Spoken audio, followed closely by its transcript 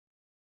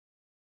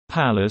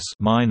Pallas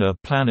minor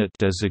planet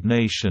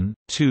designation,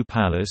 2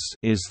 Pallas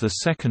is the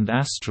second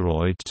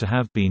asteroid to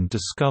have been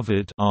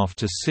discovered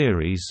after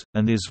Ceres,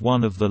 and is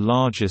one of the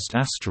largest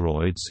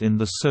asteroids in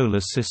the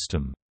Solar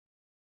System.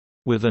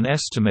 With an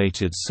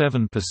estimated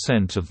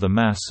 7% of the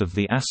mass of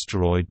the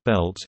asteroid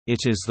belt, it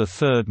is the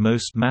third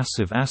most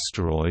massive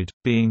asteroid,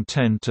 being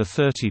 10 to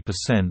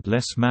 30%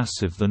 less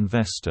massive than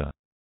Vesta.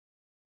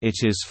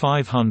 It is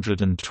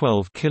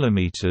 512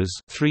 kilometers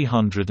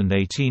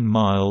 (318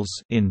 miles)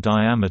 in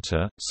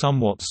diameter,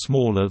 somewhat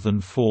smaller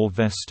than 4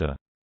 Vesta.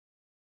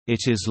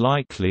 It is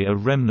likely a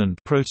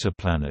remnant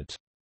protoplanet.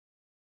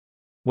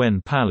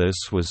 When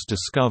Pallas was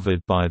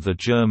discovered by the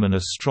German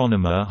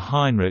astronomer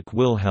Heinrich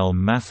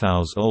Wilhelm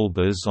Matthaus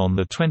Olbers on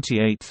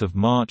 28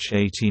 March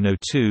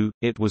 1802,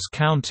 it was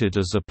counted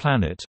as a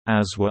planet,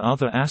 as were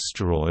other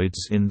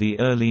asteroids in the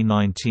early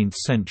 19th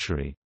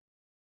century.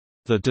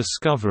 The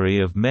discovery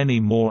of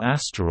many more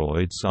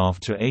asteroids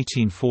after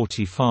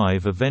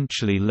 1845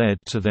 eventually led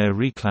to their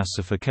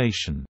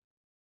reclassification.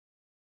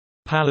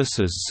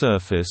 Pallas's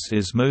surface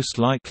is most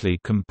likely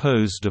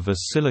composed of a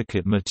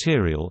silicate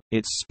material,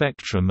 its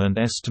spectrum and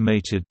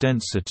estimated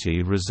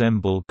density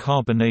resemble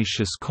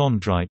carbonaceous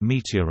chondrite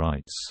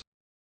meteorites.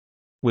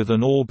 With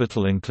an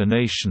orbital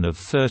inclination of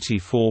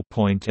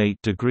 34.8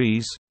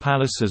 degrees,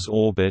 Pallas's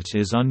orbit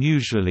is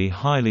unusually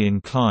highly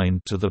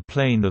inclined to the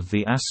plane of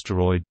the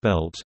asteroid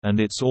belt, and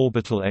its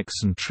orbital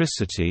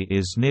eccentricity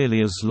is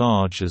nearly as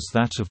large as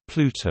that of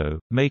Pluto,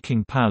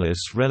 making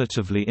Pallas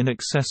relatively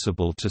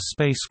inaccessible to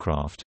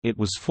spacecraft. It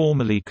was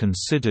formerly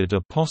considered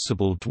a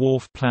possible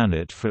dwarf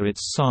planet for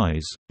its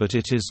size, but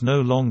it is no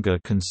longer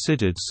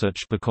considered such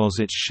because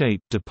its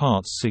shape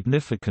departs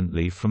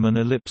significantly from an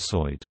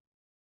ellipsoid.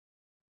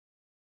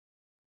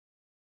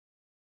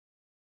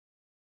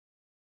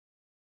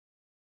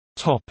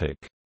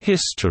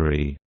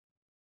 History.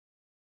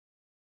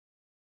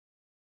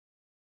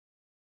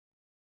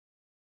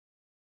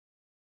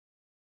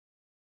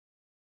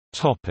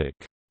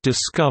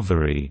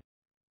 Discovery.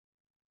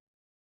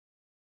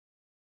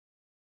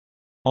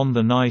 On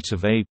the night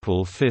of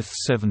April 5,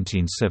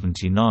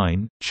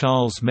 1779,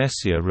 Charles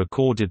Messier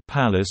recorded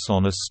Pallas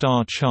on a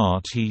star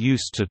chart he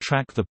used to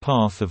track the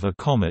path of a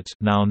comet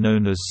now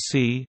known as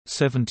C.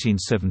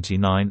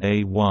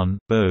 1779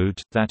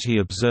 Bode that he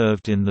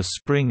observed in the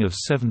spring of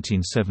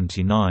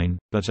 1779,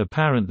 but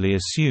apparently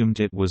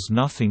assumed it was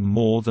nothing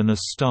more than a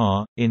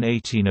star. In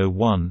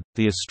 1801,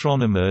 the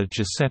astronomer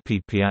Giuseppe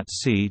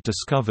Piazzi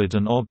discovered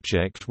an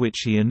object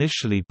which he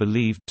initially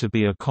believed to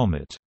be a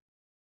comet.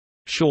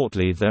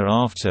 Shortly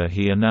thereafter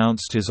he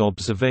announced his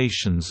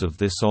observations of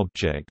this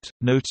object,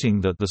 noting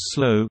that the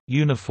slow,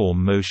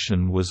 uniform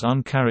motion was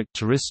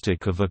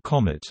uncharacteristic of a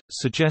comet,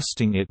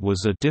 suggesting it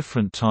was a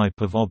different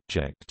type of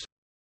object.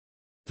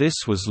 This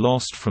was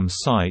lost from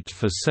sight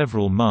for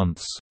several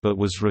months, but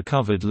was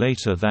recovered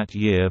later that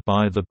year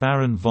by the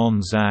Baron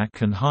von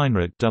Zach and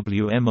Heinrich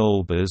W. M.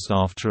 Olbers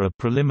after a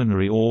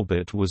preliminary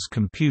orbit was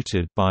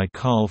computed by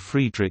Carl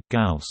Friedrich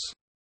Gauss.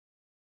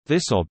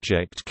 This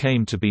object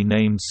came to be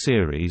named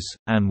Ceres,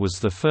 and was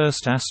the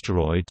first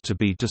asteroid to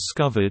be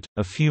discovered.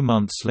 A few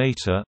months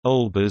later,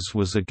 Olbers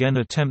was again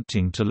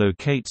attempting to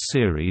locate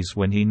Ceres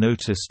when he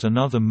noticed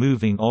another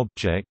moving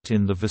object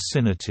in the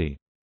vicinity.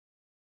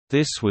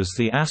 This was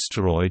the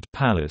asteroid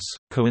Pallas,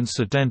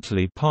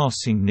 coincidentally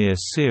passing near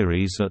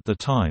Ceres at the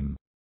time.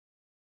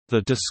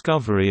 The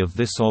discovery of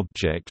this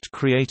object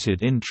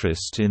created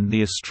interest in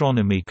the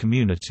astronomy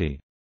community.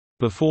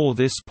 Before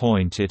this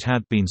point it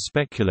had been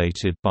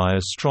speculated by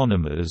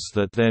astronomers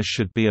that there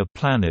should be a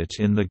planet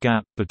in the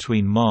gap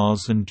between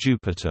Mars and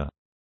Jupiter.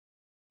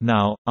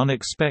 Now,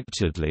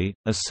 unexpectedly,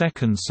 a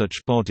second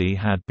such body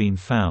had been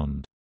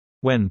found.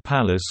 When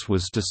Pallas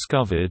was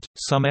discovered,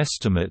 some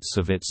estimates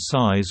of its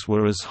size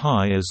were as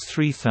high as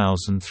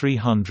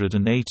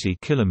 3,380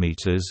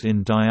 kilometers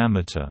in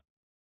diameter.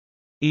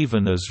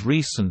 Even as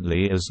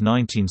recently as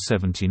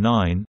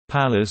 1979,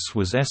 Pallas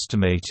was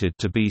estimated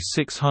to be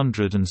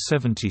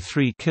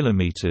 673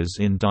 km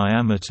in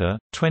diameter,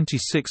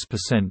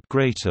 26%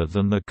 greater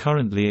than the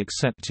currently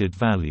accepted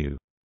value.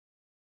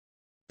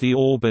 The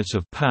orbit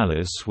of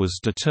Pallas was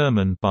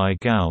determined by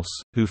Gauss,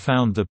 who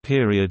found the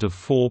period of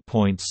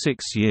 4.6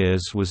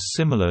 years was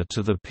similar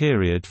to the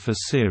period for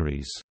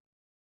Ceres.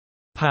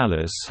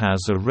 Pallas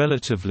has a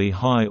relatively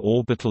high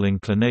orbital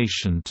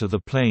inclination to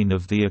the plane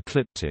of the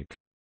ecliptic.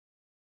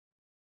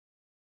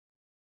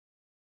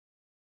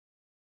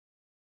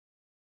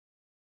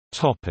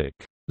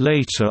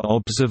 Later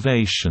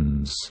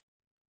observations.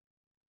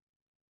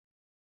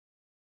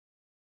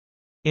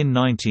 In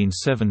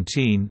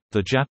 1917,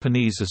 the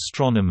Japanese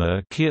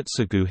astronomer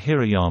Kiyotsugou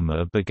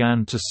Hirayama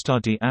began to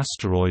study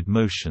asteroid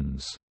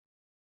motions.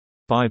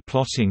 By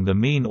plotting the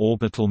mean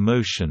orbital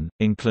motion,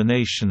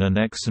 inclination and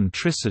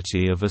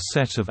eccentricity of a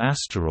set of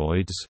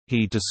asteroids,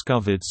 he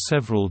discovered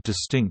several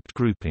distinct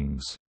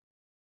groupings.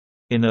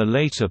 In a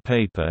later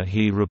paper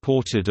he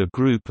reported a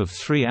group of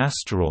 3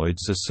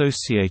 asteroids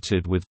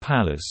associated with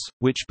Pallas,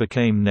 which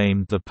became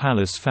named the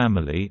Pallas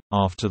family,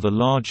 after the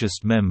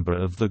largest member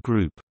of the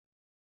group.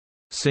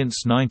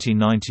 Since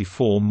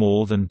 1994,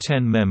 more than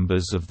 10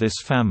 members of this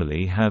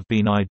family have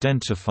been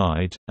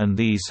identified, and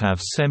these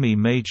have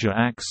semi-major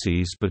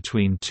axes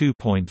between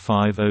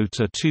 2.50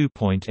 to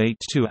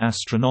 2.82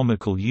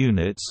 astronomical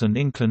units and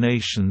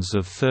inclinations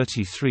of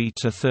 33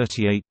 to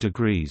 38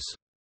 degrees.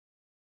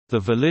 The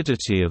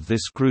validity of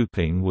this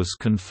grouping was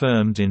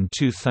confirmed in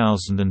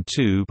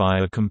 2002 by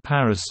a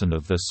comparison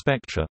of the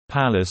spectra.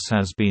 Pallas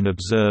has been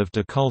observed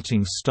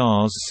occulting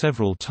stars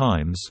several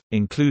times,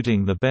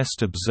 including the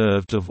best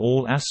observed of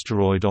all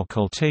asteroid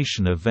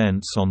occultation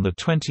events on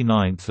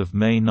 29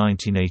 May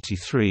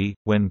 1983,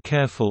 when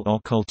careful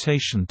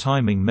occultation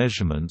timing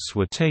measurements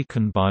were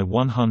taken by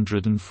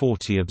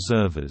 140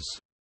 observers.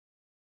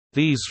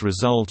 These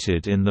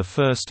resulted in the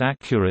first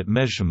accurate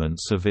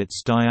measurements of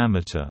its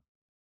diameter.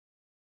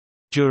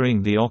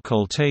 During the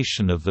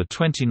occultation of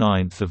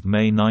 29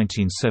 May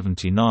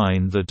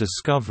 1979, the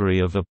discovery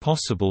of a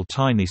possible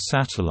tiny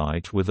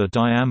satellite with a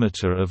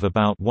diameter of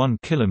about 1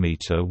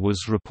 km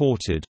was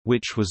reported,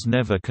 which was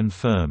never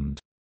confirmed.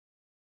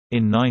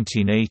 In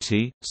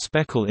 1980,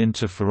 speckle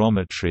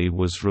interferometry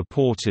was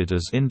reported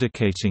as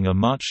indicating a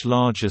much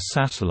larger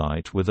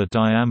satellite with a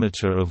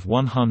diameter of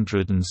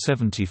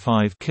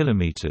 175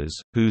 km,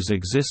 whose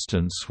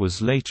existence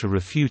was later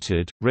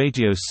refuted.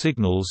 Radio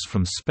signals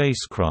from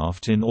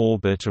spacecraft in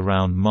orbit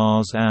around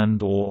Mars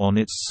and/or on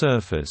its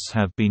surface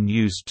have been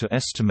used to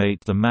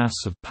estimate the mass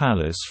of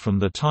Pallas from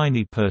the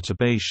tiny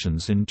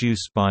perturbations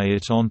induced by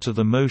it onto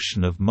the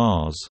motion of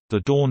Mars.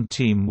 The Dawn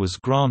team was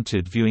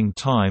granted viewing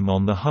time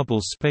on the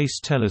Hubble Space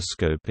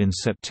Telescope in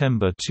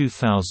September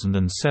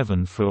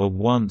 2007 for a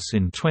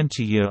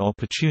once-in-20-year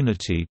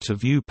opportunity to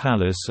view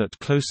Pallas at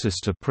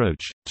closest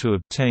approach, to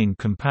obtain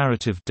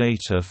comparative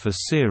data for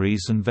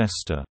Ceres and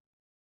Vesta.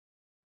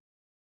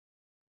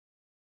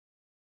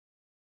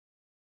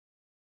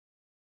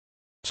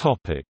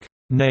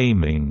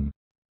 Naming.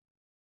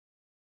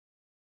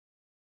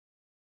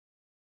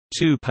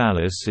 2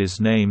 Pallas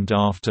is named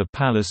after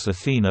Pallas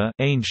Athena,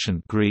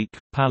 ancient Greek,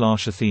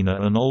 Pallas Athena,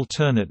 an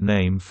alternate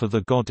name for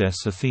the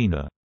goddess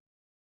Athena.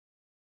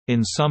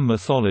 In some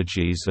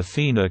mythologies,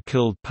 Athena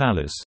killed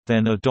Pallas,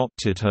 then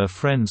adopted her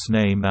friend's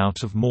name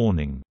out of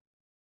mourning.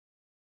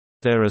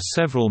 There are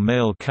several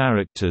male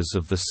characters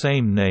of the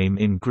same name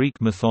in Greek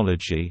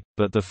mythology,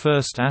 but the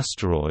first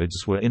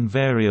asteroids were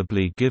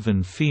invariably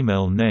given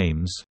female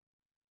names.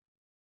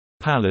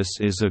 Pallas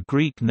is a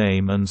Greek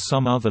name and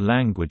some other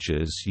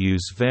languages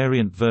use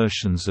variant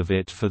versions of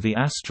it for the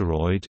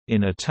asteroid,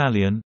 in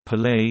Italian,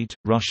 Pallade,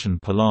 Russian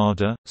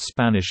Pallada,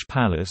 Spanish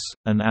Pallas,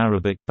 and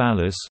Arabic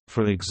Ballas,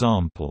 for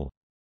example.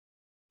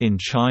 In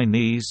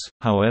Chinese,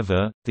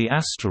 however, the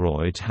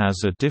asteroid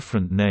has a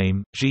different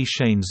name,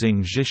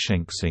 Zhishenzing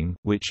Zhishenxing,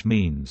 which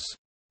means,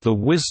 the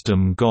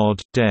wisdom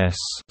god-dess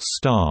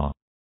star.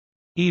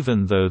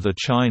 Even though the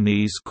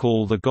Chinese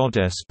call the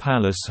goddess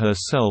Pallas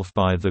herself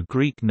by the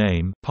Greek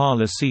name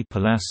Pallasi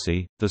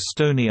Pallassi, the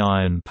stony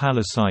iron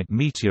pallasite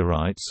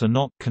meteorites are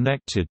not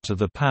connected to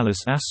the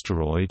Pallas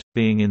asteroid,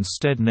 being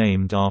instead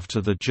named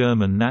after the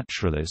German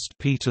naturalist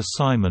Peter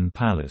Simon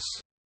Pallas.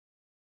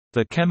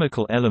 The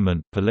chemical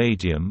element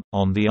palladium,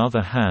 on the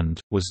other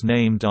hand, was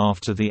named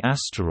after the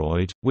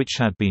asteroid, which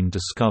had been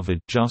discovered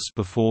just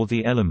before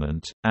the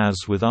element. As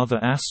with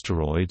other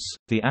asteroids,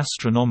 the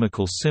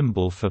astronomical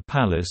symbol for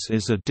Pallas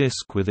is a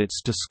disk with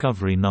its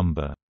discovery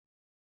number.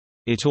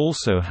 It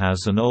also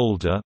has an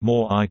older,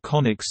 more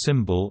iconic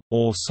symbol,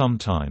 or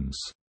sometimes.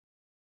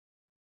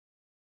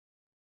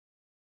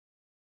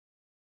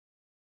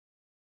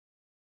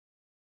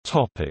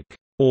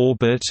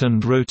 Orbit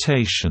and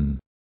rotation.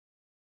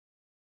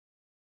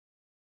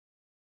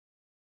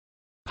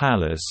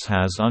 Pallas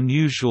has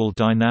unusual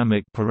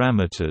dynamic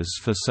parameters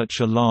for such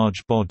a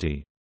large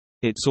body.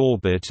 Its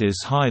orbit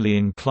is highly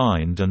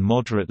inclined and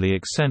moderately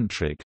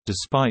eccentric,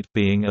 despite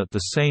being at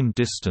the same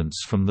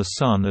distance from the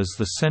Sun as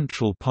the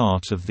central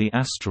part of the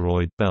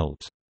asteroid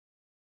belt.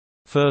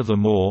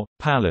 Furthermore,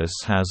 Pallas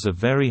has a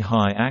very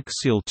high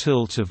axial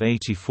tilt of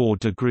 84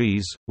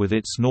 degrees, with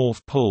its north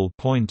pole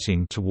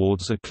pointing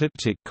towards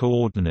ecliptic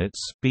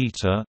coordinates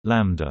beta,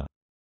 lambda.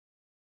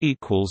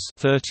 Equals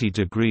 30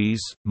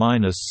 degrees,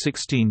 minus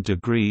 16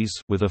 degrees,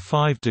 with a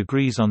 5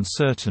 degrees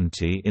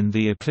uncertainty in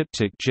the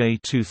ecliptic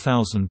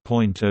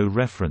J2000.0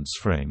 reference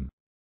frame.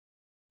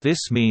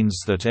 This means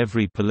that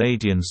every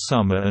Palladian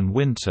summer and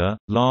winter,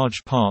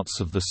 large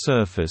parts of the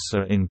surface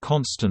are in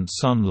constant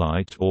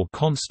sunlight or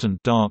constant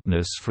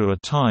darkness for a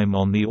time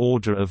on the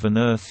order of an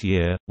Earth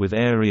year, with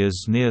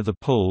areas near the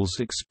poles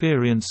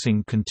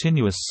experiencing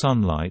continuous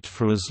sunlight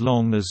for as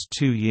long as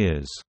 2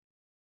 years.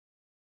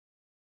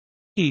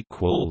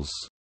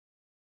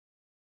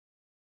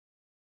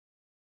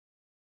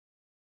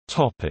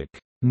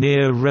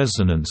 Near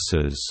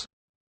resonances.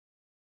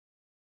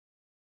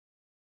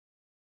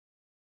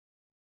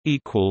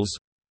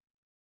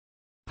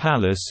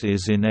 Pallas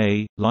is in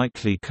a,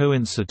 likely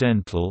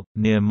coincidental,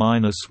 near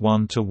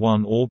 -1 to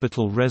 1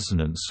 orbital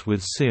resonance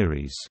with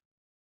Ceres.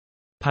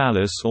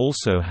 Pallas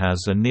also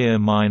has a near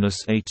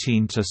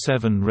 -18 to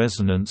 7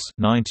 resonance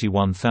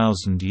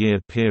 91,000-year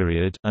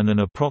period and an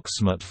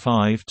approximate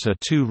 5 to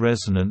 2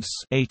 resonance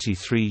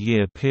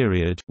 83-year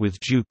period with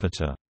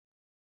Jupiter.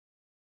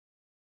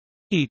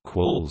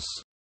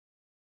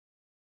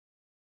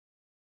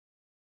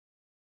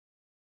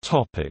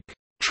 Topic: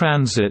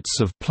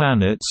 Transits of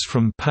planets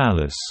from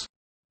Pallas.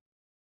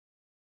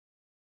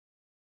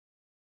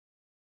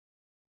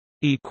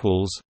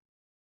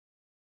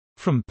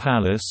 From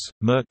Pallas,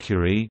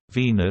 Mercury,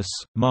 Venus,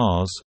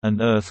 Mars,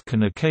 and Earth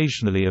can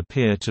occasionally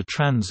appear to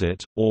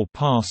transit, or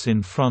pass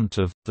in front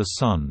of, the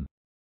Sun.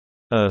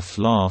 Earth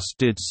last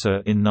did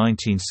so in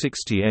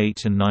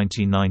 1968 and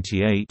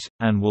 1998,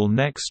 and will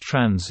next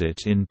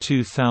transit in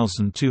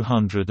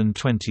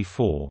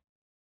 2224.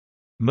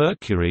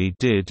 Mercury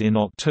did in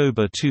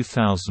October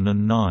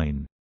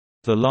 2009.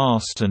 The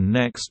last and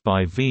next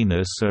by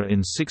Venus are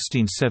in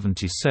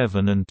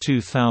 1677 and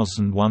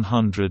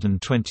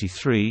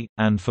 2123,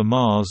 and for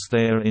Mars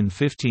they are in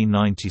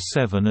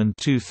 1597 and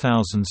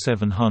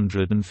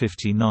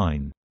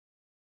 2759.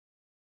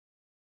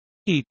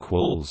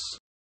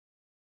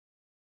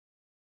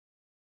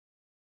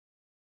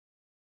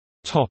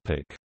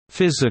 Topic: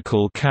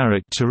 Physical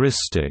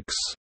characteristics.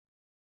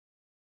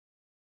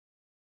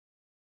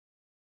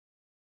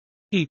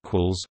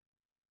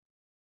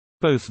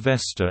 Both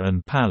Vesta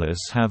and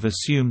Pallas have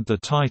assumed the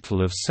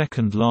title of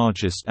second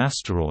largest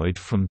asteroid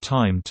from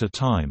time to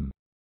time.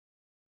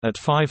 At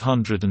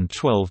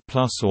 512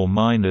 plus or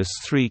minus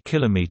 3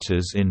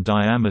 km in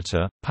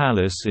diameter,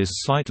 Pallas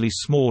is slightly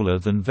smaller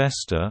than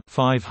Vesta,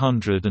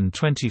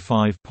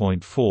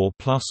 525.4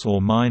 plus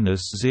or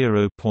minus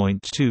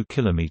 0.2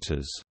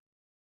 km.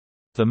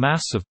 The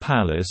mass of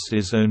Pallas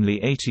is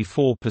only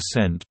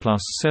 84%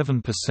 plus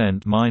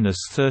 7% minus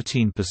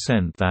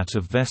 13% that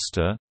of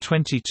Vesta,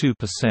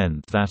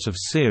 22% that of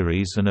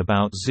Ceres, and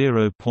about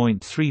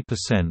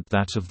 0.3%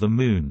 that of the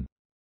Moon.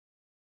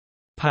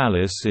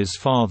 Pallas is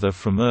farther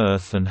from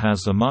Earth and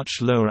has a much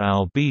lower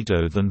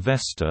albedo than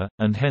Vesta,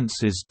 and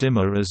hence is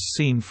dimmer as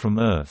seen from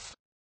Earth.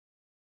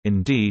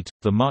 Indeed,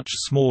 the much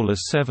smaller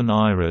 7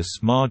 Iris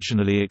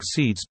marginally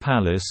exceeds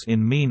Pallas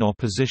in mean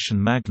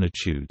opposition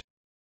magnitude.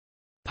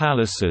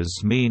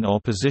 Pallas's mean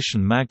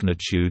opposition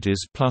magnitude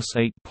is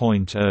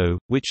 +8.0,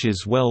 which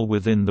is well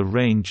within the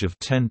range of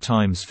 10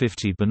 ×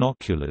 50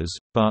 binoculars,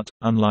 but,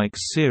 unlike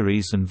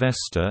Ceres and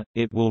Vesta,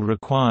 it will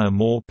require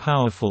more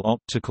powerful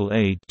optical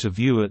aid to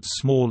view at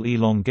small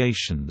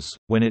elongations,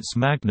 when its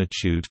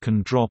magnitude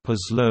can drop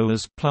as low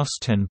as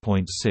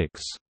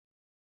 +10.6.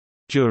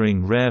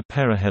 During rare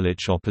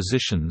perihelic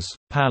oppositions,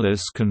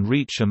 Pallas can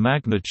reach a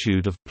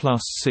magnitude of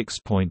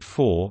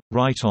 +6.4,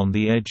 right on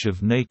the edge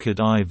of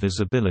naked eye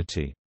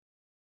visibility.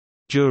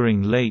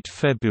 During late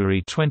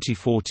February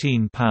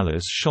 2014,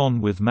 Pallas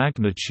shone with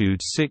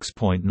magnitude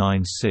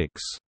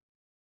 6.96.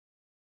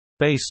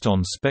 Based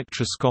on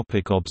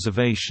spectroscopic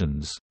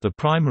observations, the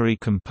primary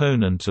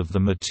component of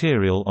the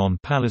material on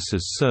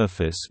Pallas's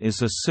surface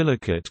is a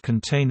silicate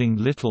containing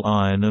little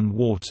iron and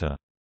water.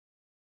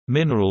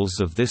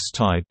 Minerals of this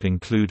type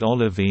include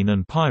olivine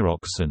and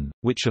pyroxene,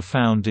 which are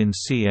found in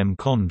CM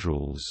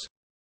chondrules.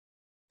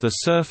 The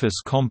surface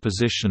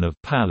composition of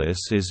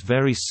Pallas is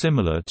very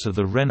similar to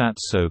the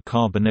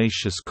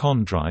renatso-carbonaceous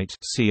chondrite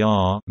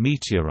 (Cr)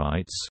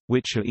 meteorites,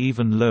 which are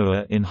even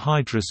lower in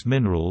hydrous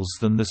minerals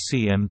than the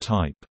CM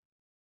type.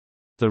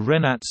 The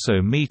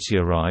Renatso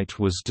meteorite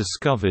was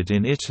discovered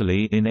in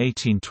Italy in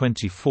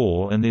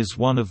 1824 and is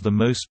one of the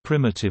most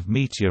primitive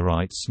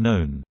meteorites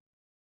known.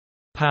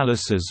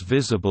 Pallas's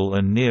visible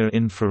and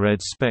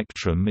near-infrared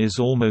spectrum is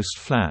almost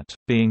flat,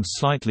 being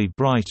slightly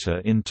brighter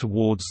in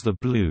towards the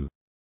blue.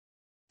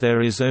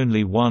 There is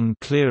only one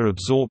clear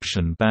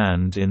absorption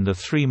band in the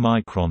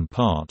 3-micron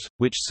part,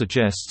 which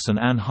suggests an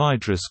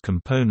anhydrous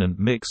component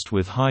mixed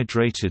with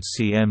hydrated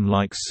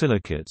CM-like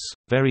silicates.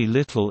 Very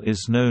little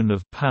is known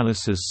of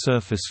Pallas's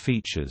surface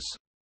features.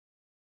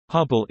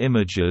 Hubble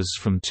images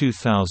from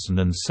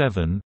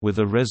 2007, with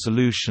a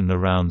resolution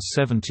around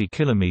 70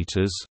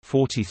 km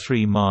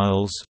 (43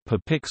 miles) per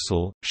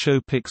pixel, show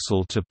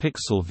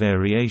pixel-to-pixel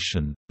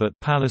variation, but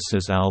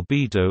Pallas's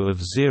albedo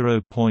of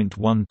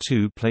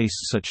 0.12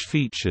 placed such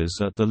features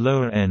at the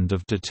lower end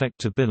of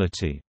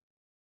detectability.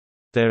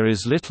 There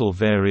is little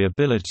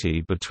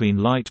variability between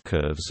light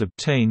curves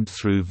obtained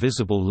through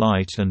visible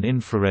light and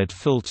infrared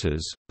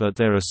filters, but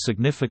there are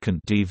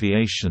significant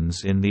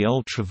deviations in the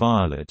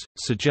ultraviolet,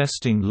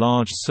 suggesting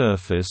large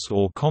surface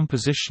or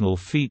compositional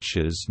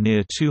features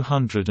near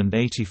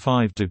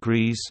 285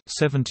 degrees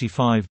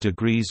 (75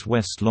 degrees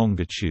west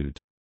longitude).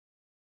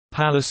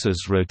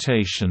 Pallas's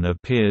rotation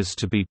appears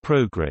to be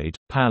prograde.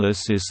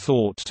 Pallas is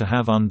thought to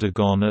have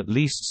undergone at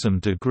least some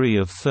degree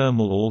of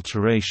thermal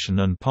alteration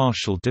and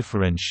partial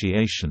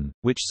differentiation,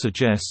 which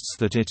suggests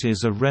that it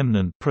is a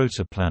remnant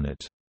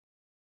protoplanet.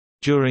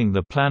 During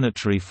the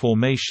planetary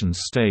formation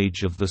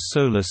stage of the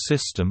Solar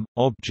System,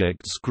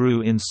 objects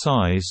grew in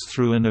size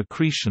through an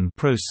accretion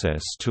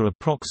process to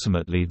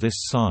approximately this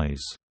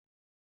size.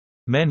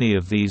 Many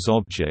of these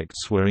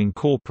objects were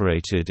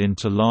incorporated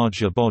into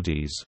larger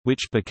bodies,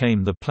 which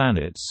became the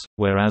planets,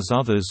 whereas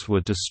others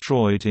were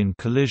destroyed in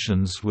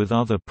collisions with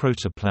other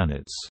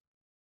protoplanets.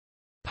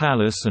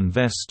 Pallas and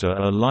Vesta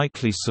are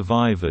likely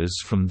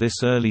survivors from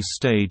this early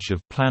stage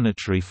of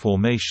planetary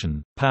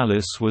formation.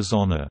 Pallas was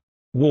on a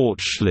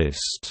watch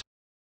list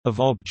of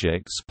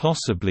objects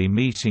possibly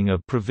meeting a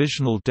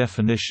provisional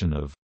definition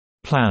of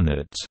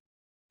planet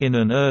in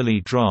an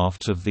early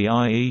draft of the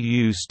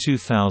IAU's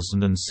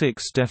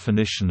 2006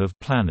 definition of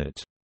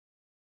planet.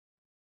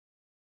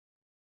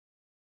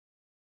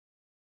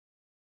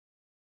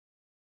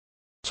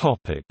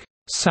 Topic: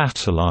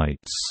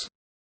 Satellites.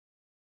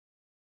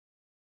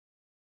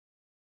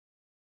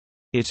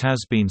 It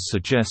has been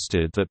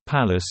suggested that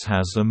Pallas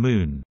has a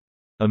moon.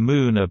 A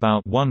moon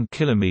about 1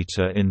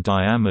 km in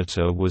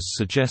diameter was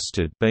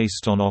suggested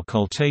based on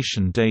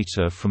occultation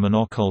data from an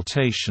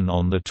occultation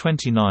on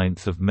 29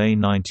 May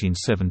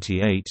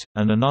 1978,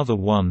 and another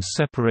one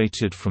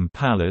separated from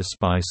Pallas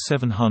by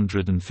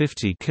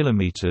 750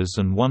 km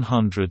and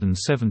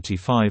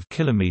 175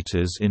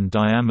 km in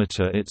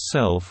diameter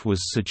itself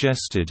was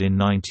suggested in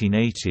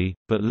 1980,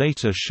 but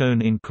later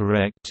shown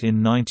incorrect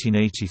in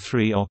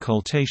 1983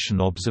 occultation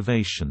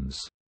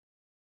observations.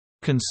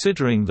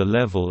 Considering the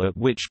level at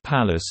which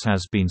Pallas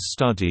has been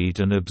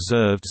studied and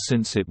observed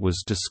since it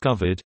was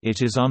discovered,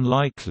 it is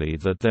unlikely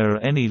that there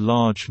are any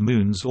large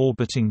moons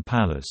orbiting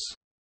Pallas.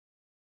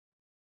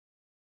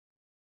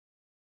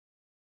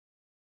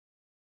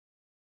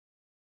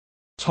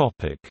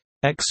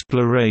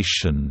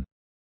 Exploration.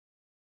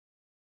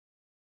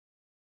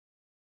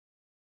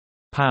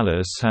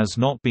 Pallas has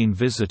not been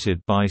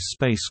visited by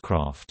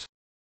spacecraft.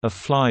 A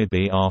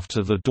flyby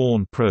after the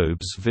Dawn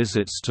probe's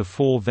visits to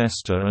 4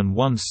 Vesta and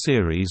 1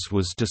 Ceres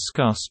was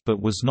discussed but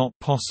was not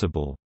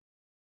possible.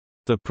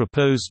 The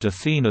proposed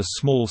Athena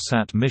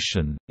smallsat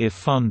mission, if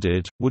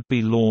funded, would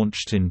be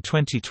launched in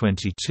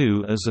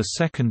 2022 as a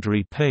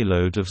secondary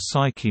payload of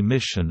Psyche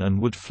mission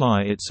and would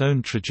fly its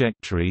own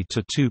trajectory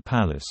to 2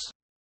 Pallas.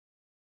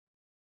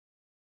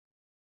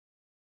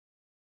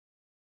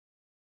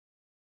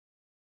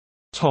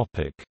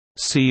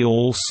 See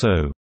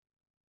also: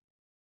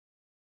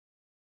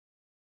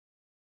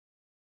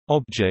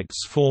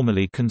 Objects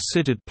formerly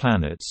considered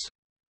planets,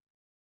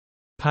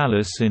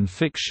 Pallas in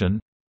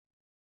fiction.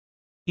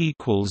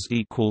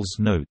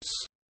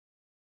 Notes